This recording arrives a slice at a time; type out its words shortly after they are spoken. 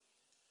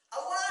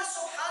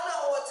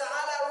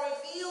ta'ala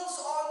reveals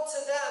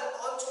unto them,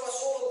 unto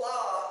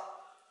Rasulullah,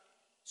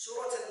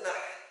 Surah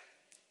Al-Nahl,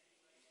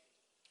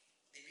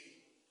 the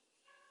bee.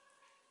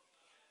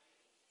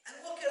 And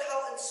look at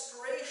how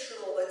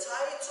inspirational the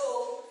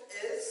title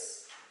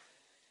is,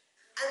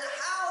 and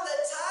how the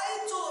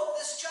title of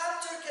this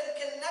chapter can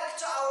connect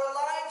to our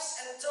lives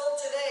until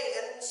today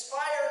and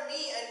inspire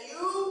me and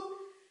you,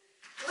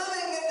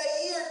 living in the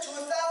year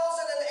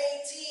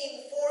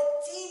 2018,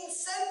 14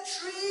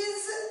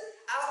 centuries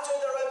after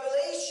the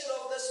revelation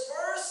of this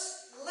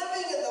verse,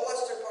 living in the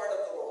western part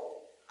of the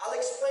world. I'll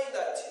explain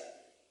that to you.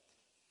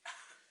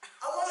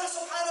 Allah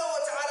subhanahu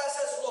wa ta'ala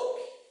says,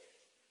 look,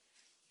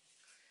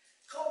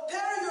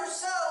 compare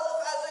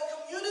yourself as a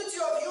community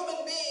of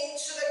human beings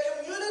to the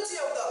community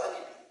of the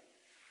honeybee.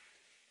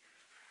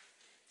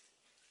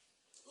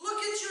 Look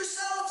at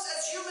yourselves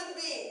as human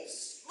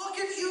beings. Look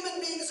at human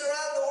beings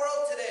around the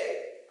world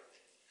today.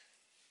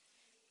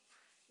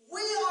 We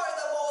are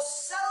the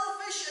most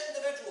selfish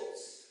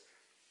individuals.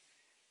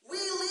 We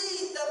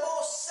lead the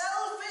most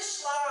selfish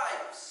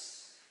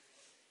lives.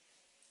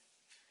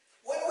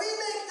 When we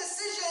make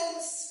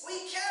decisions,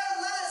 we care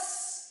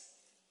less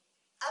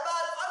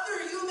about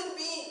other human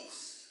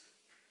beings.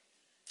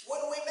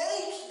 When we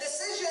make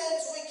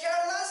decisions, we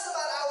care less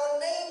about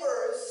our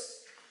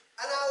neighbors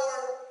and our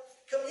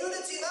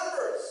community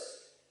members.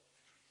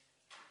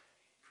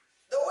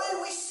 The way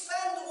we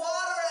spend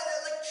water and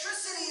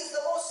electricity is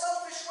the most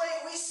selfish way.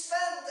 We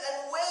spend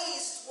and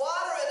waste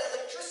water and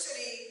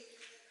electricity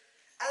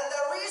and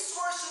the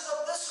resources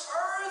of this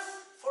earth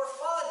for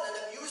fun and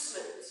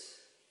amusement,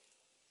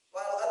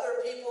 while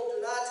other people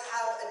do not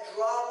have a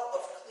drop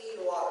of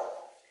clean water.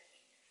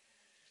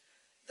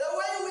 The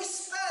way we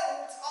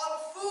spend on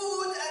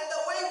food and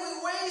the way we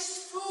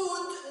waste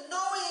food,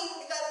 knowing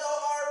that there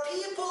are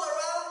people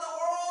around the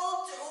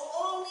world who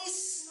only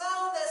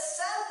smell the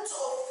scent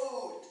of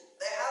food.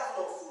 They have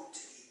no food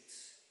to eat.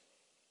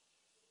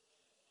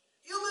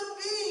 Human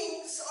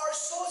beings are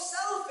so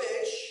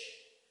selfish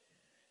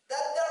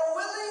that they're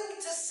willing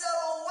to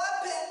sell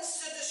weapons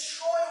to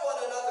destroy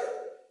one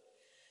another,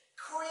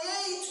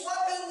 create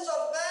weapons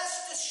of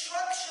mass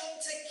destruction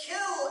to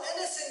kill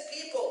innocent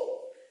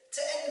people,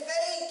 to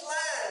invade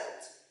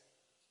land,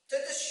 to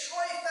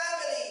destroy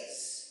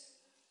families,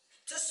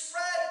 to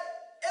spread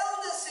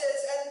illnesses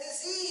and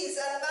disease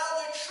and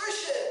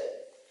malnutrition.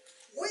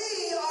 We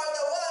are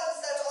the ones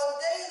that on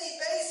a daily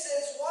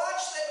basis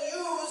watch the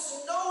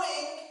news,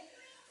 knowing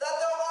that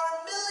there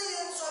are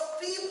millions of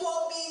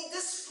people being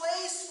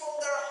displaced from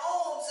their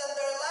homes and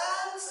their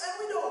lands, and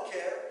we don't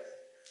care.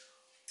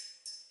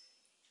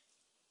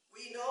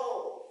 We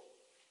know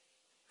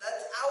that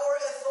our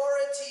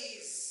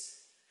authorities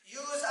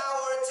use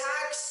our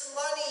tax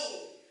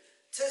money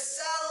to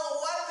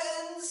sell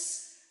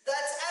weapons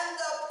that end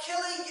up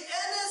killing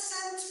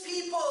innocent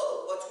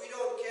people, but we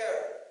don't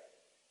care.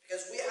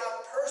 Because we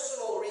have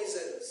personal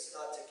reasons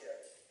not to care.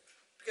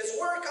 Because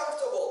we're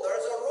comfortable.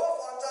 There's a roof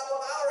on top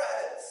of our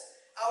heads.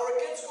 Our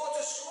kids go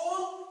to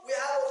school. We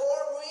have a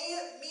warm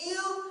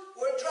meal.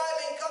 We're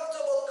driving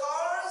comfortable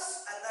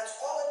cars. And that's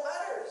all that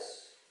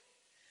matters.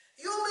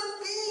 Human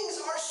beings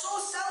are so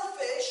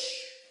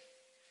selfish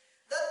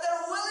that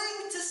they're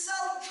willing to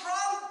sell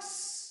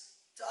drugs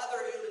to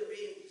other human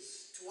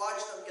beings to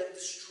watch them get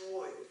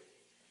destroyed.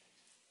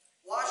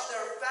 Watch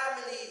their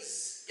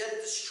families get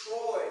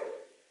destroyed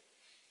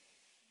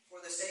for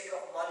the sake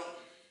of money.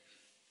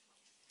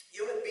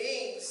 Human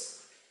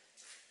beings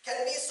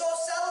can be so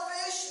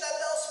selfish that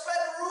they'll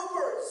spread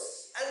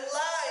rumors and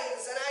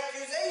lies and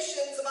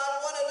accusations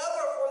about one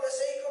another for the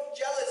sake of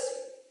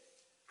jealousy,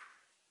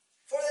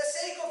 for the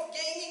sake of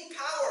gaining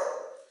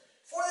power,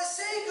 for the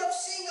sake of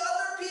seeing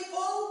other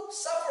people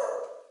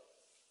suffer.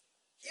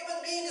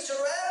 Human beings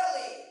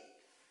rarely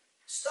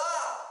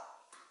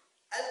stop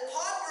and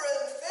ponder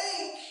and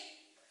think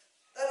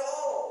that,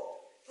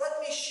 oh, let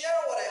me share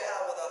what I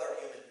have with other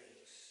human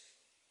beings.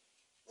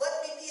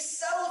 Let me be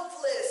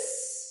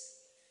selfless.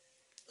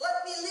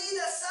 Let me lead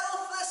a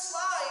selfless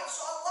life.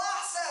 So Allah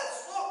says,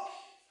 look,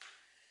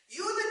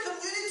 you the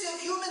community of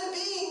human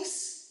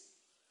beings,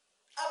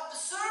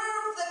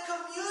 observe the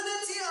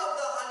community of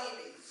the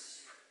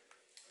honeybees.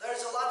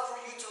 There's a lot for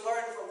you to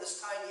learn from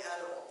this tiny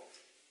animal.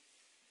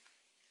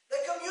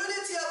 The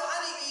community of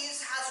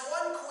honeybees has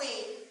one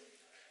queen,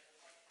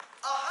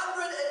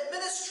 100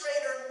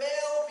 administrator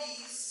male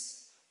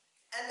bees,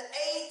 and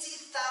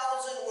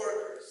 80,000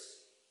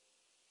 workers.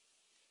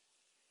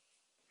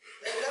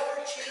 They never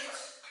cheat,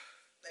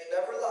 they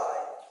never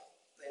lie,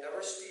 they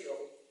never steal,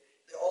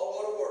 they all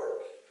go to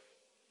work.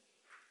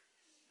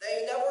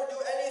 They never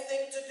do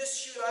anything to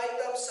disunite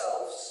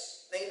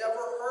themselves, they never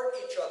hurt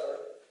each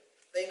other,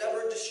 they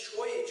never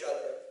destroy each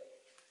other.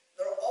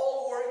 They're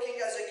all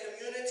working as a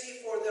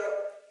community for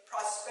their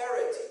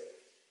prosperity,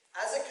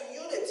 as a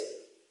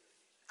community,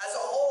 as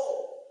a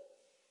whole.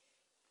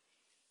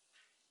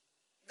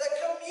 The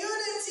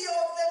community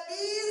of the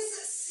bees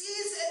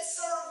sees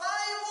its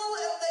survival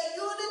in the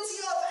unity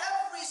of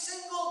every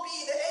single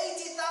bee, the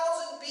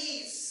 80,000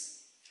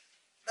 bees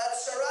that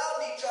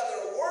surround each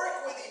other,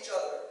 work with each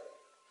other.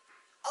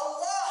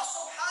 Allah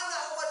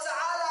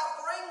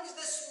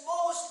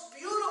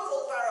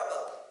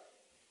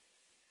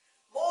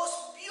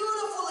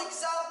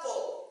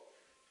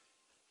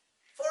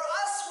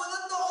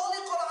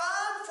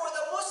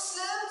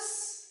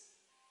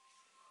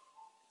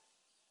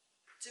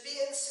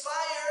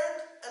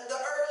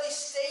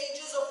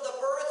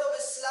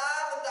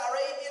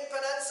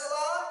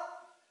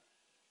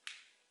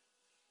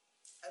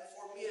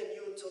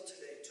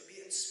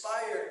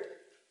inspired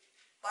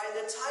by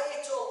the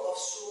title of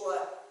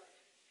Surah